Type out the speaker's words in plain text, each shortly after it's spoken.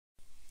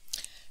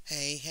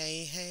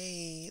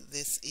Hey,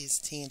 this is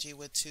Tangie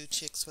with Two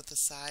Chicks with a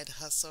Side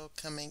Hustle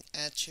coming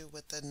at you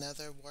with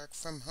another work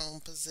from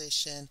home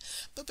position.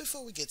 But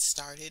before we get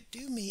started,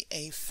 do me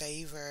a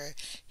favor,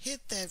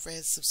 hit that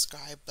red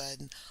subscribe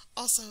button.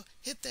 Also,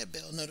 hit that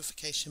bell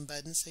notification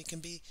button so you can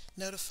be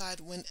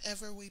notified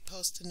whenever we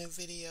post a new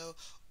video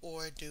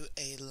or do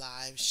a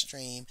live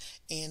stream.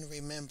 And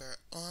remember,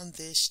 on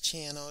this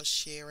channel,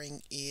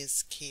 sharing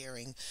is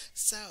caring.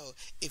 So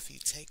if you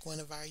take one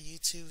of our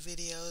YouTube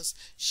videos,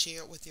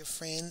 share it with your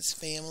friends,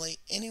 family,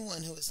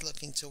 anyone who is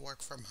looking to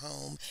work from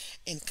home,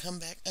 and come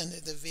back under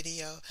the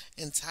video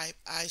and type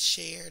 "I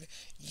shared,"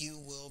 you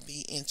will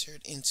be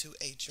entered into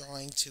a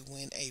drawing to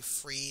win a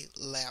free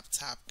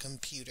laptop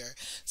computer.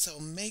 So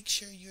make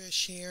sure you're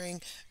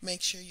sharing,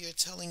 make sure you're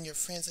telling your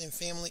friends and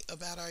family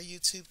about our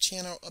YouTube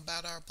channel,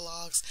 about our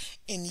blogs,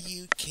 and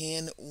you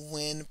can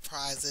win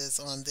prizes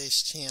on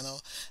this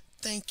channel.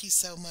 Thank you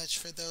so much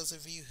for those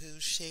of you who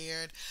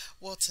shared.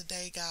 Well,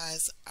 today,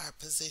 guys, our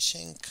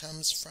position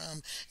comes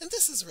from, and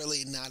this is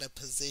really not a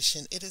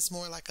position, it is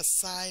more like a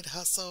side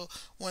hustle,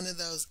 one of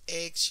those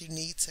eggs you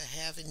need to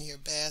have in your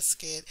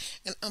basket.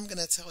 And I'm going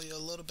to tell you a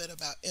little bit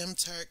about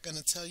MTurk, going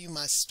to tell you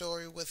my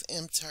story with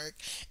MTurk,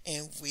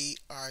 and we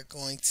are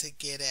going to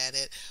get at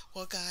it.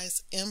 Well,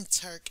 guys,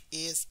 MTurk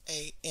is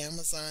a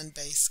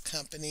Amazon-based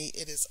company.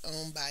 It is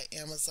owned by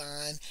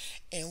Amazon,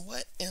 and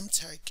what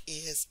MTurk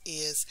is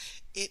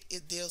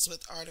it deals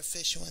with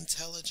artificial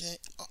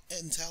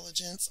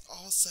intelligence.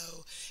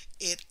 Also,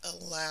 it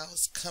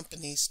allows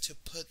companies to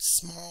put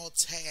small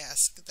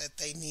tasks that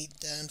they need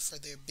done for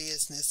their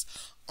business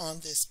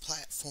on this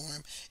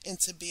platform and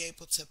to be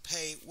able to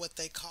pay what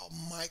they call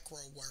micro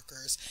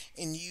workers.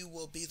 And you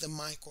will be the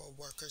micro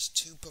workers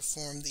to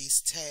perform these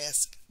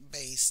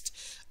task-based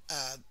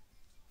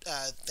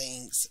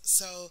things.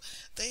 So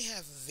they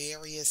have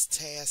various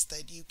tasks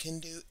that you can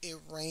do. It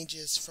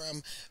ranges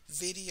from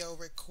video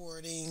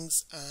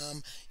recordings,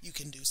 you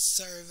can do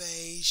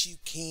surveys, you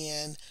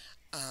can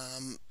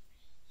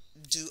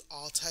do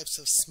all types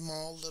of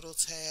small little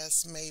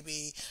tasks,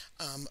 maybe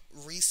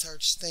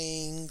research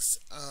things.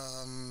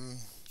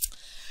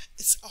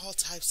 It's all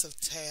types of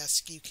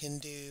tasks you can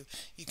do.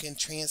 You can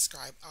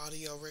transcribe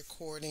audio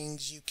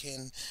recordings. You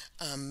can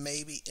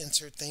maybe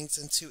enter things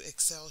into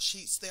Excel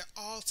sheets. There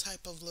are all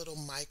type of little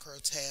micro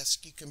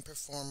tasks you can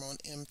perform on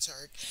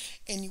MTurk.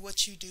 And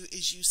what you do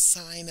is you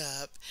sign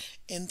up,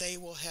 and they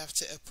will have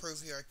to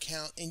approve your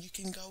account. And you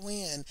can go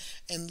in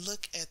and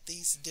look at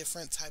these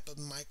different type of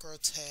micro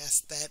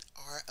tasks that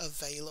are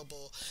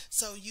available.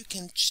 So you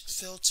can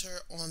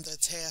filter on the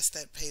tasks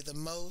that pay the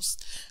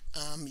most.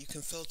 You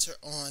can filter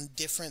on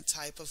different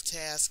type of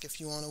task.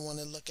 If you want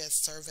to look at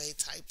survey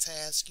type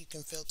tasks, you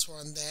can filter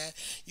on that.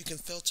 You can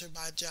filter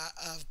by job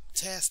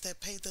tasks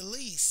that pay the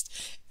least,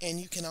 and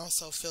you can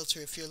also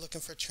filter if you're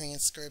looking for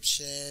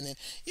transcription, and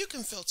you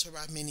can filter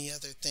by many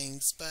other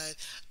things. But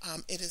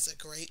it is a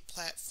great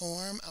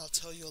platform. I'll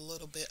tell you a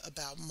little bit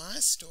about my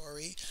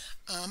story.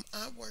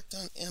 I worked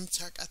on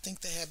MTurk. I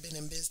think they have been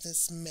in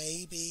business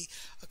maybe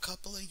a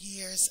couple of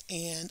years,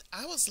 and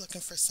I was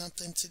looking for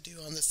something to do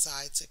on the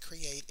side to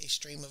create a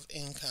stream of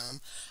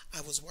income.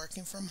 I was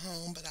working from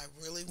home, but I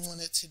really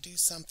wanted to do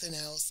something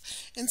else,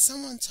 and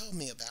someone told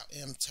me about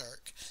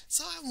MTurk.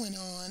 So I went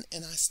on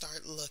and I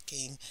started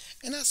looking,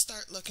 and I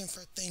started looking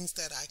for things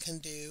that I can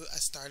do. I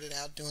started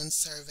out doing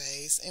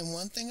surveys, and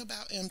one thing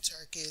about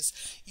MTurk is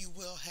you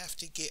will have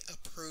to get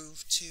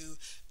approved to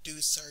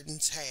do certain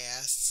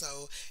tasks.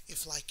 So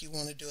if like you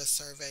want to do a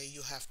survey,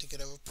 you have to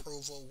get an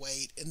approval,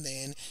 wait, and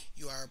then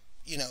you are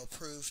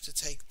approved to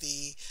take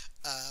the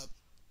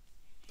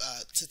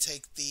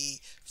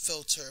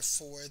filter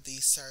for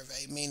the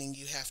survey, meaning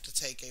you have to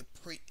take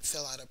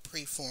fill out a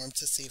pre-form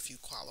to see if you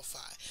qualify.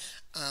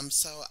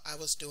 So I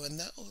was doing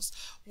those.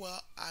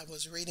 Well, I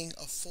was reading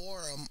a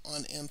forum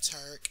on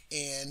MTurk,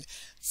 and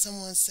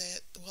someone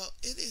said, well,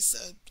 it is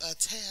a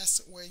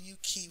task where you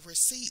key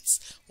receipts.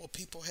 Well,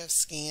 people have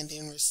scanned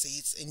in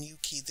receipts and you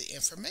key the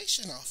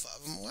information off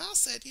of them. Well, I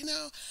said,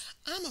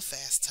 I'm a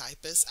fast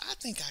typist. I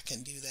think I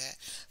can do that.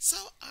 So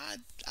I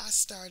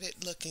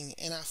started looking,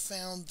 and I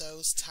found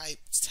those type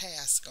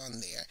tasks on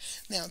there.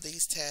 Now,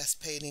 these tasks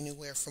paid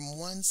anywhere from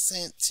 1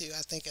 cent to,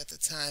 I think at the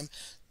time,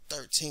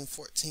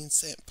 13-14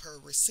 cents per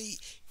receipt.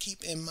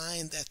 Keep in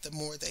mind that the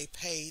more they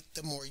paid,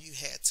 the more you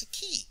had to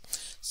key.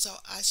 So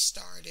I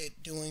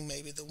started doing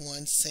maybe the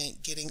 1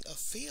 cent, getting a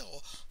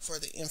feel for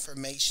the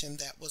information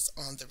that was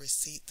on the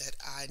receipt that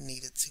I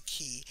needed to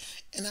key,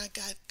 and I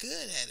got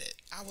good at it.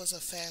 I was a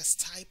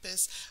fast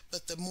typist,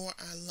 but the more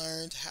I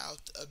learned how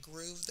a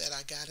groove that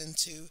I got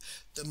into,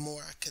 the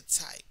more I could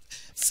type.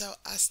 So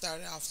I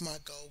started off, my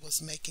goal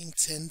was making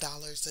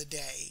 $10 a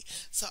day.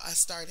 So I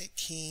started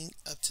keying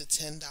up to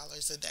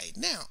 $10 a day.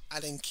 Now, I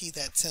didn't key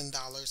that $10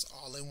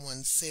 all in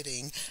one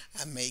sitting.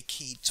 I may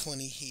key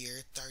 20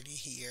 here, 30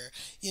 here.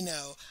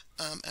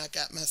 I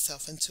got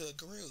myself into a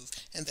groove,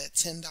 and that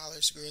 $10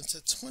 grew into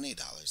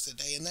 $20 a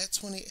day, and that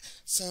 20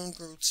 soon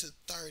grew to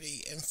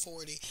 30 and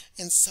 40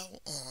 and so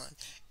on.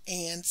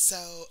 And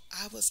so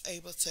I was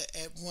able to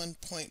at one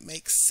point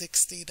make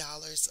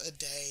 $60 a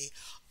day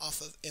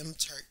off of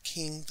MTurk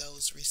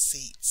those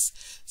receipts.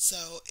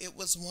 So it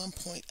was one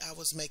point I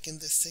was making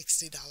the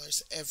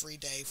 $60 every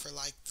day for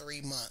like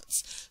 3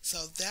 months.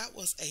 So that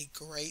was a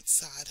great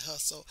side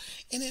hustle.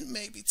 And it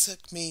maybe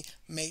took me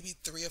maybe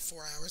 3 or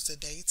 4 hours a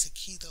day to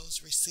key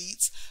those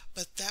receipts,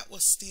 but that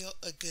was still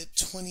a good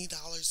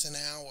 $20 an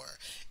hour.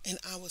 And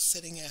I was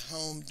sitting at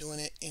home doing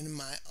it in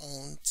my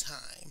own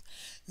time.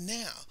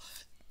 Now,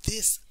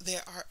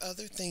 there are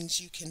other things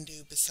you can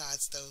do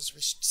besides those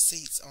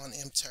receipts on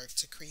MTurk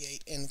to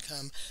create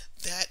income.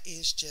 That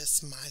is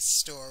just my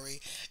story.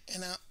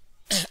 And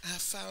I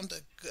found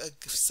a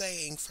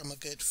saying from a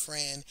good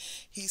friend.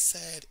 He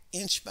said,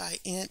 inch by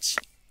inch,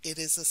 it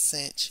is a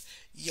cinch.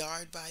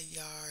 Yard by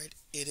yard,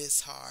 it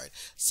is hard.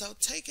 So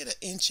take it an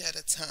inch at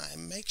a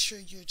time. Make sure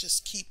you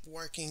just keep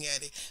working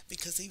at it,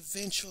 because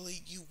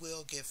eventually you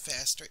will get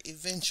faster.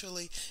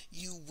 Eventually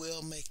you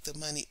will make the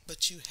money,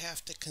 but you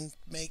have to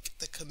make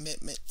the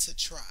commitment to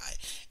try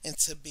and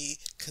to be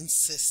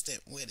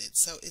consistent with it.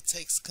 So it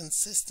takes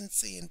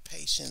consistency and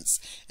patience,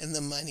 and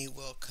the money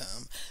will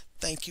come.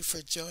 Thank you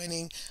for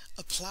joining.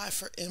 Apply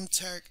for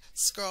MTurk.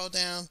 Scroll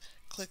down,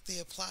 click the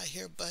apply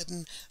here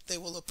button. They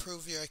will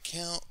approve your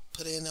account,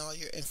 put in all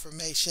your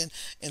information,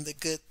 and the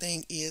good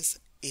thing is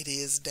it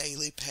is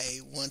daily pay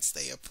once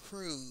they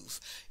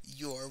approve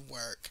your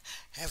work.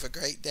 Have a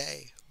great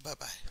day.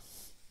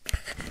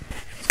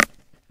 Bye-bye.